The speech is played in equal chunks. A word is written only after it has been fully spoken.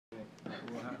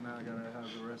how I gotta have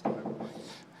the rest of everyone.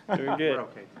 Doing good. We're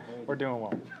okay. We're doing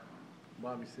well.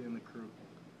 Bobby C and the crew.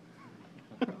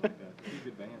 I like that. He's a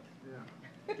good band.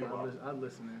 Yeah. I'd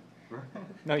listen in.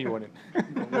 No, you wouldn't.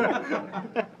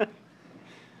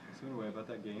 So anyway, about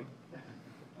that game,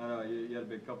 I know you had a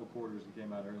big couple quarters that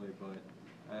came out early, but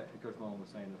Coach Mullen was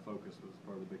saying the focus was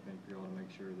part of the big thing for y'all to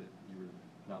make sure that you were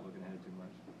not looking ahead too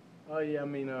much. Oh, yeah, I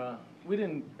mean, we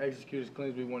didn't execute as clean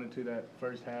as we wanted to that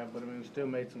first half, but, I mean, we still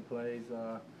made some plays.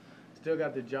 Still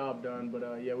got the job done,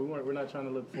 but, yeah, we're not trying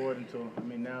to look forward until, I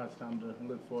mean, now it's time to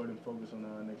look forward and focus on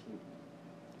next week.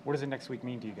 What does the next week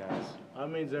mean to you guys? It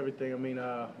means everything. I mean,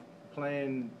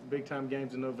 playing big-time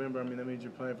games in November, I mean, that means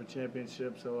you're playing for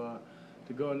championships. So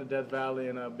to go into Death Valley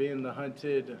and being the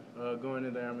hunted going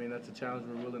in there, I mean, that's a challenge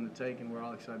we're willing to take, and we're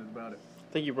all excited about it.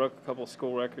 I think you broke a couple of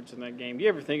school records in that game. Do you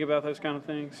ever think about those kind of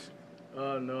things?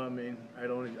 No, I mean, I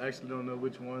actually don't know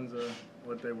which ones,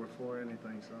 what they were for or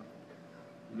anything, so.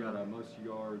 You got most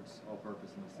yards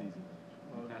all-purpose in the season.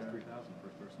 You Okay. passed 3,000,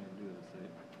 first person ever to do that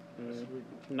state. Sweet.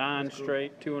 9 That's cool.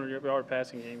 straight 200-yard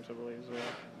passing games, I believe, as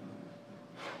well.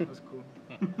 That's cool.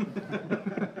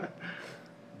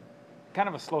 Kind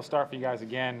of a slow start for you guys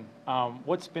again.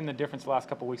 What's been the difference the last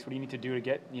couple of weeks? What do you need to do to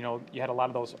get, you had a lot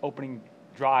of those opening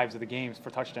drives of the games for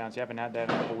touchdowns. You haven't had that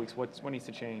in a couple of weeks. What needs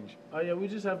to change? Yeah, we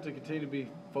just have to continue to be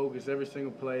focused. Every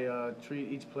single play,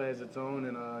 treat each play as its own,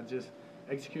 and just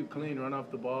execute clean, run off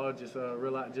the ball. Just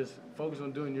just focus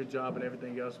on doing your job, and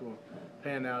everything else will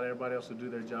pan out. Everybody else will do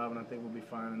their job, and I think we'll be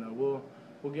fine. And we'll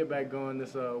get back going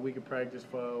this week of practice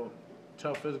for a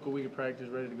tough physical week of practice,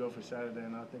 ready to go for Saturday,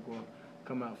 and I think we'll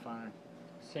come out fine.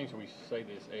 Seems we say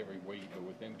this every week, but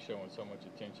with them showing so much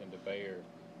attention to Bear,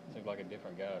 it seems like a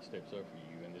different guy steps up for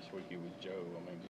you. And this week it was Joe. I mean,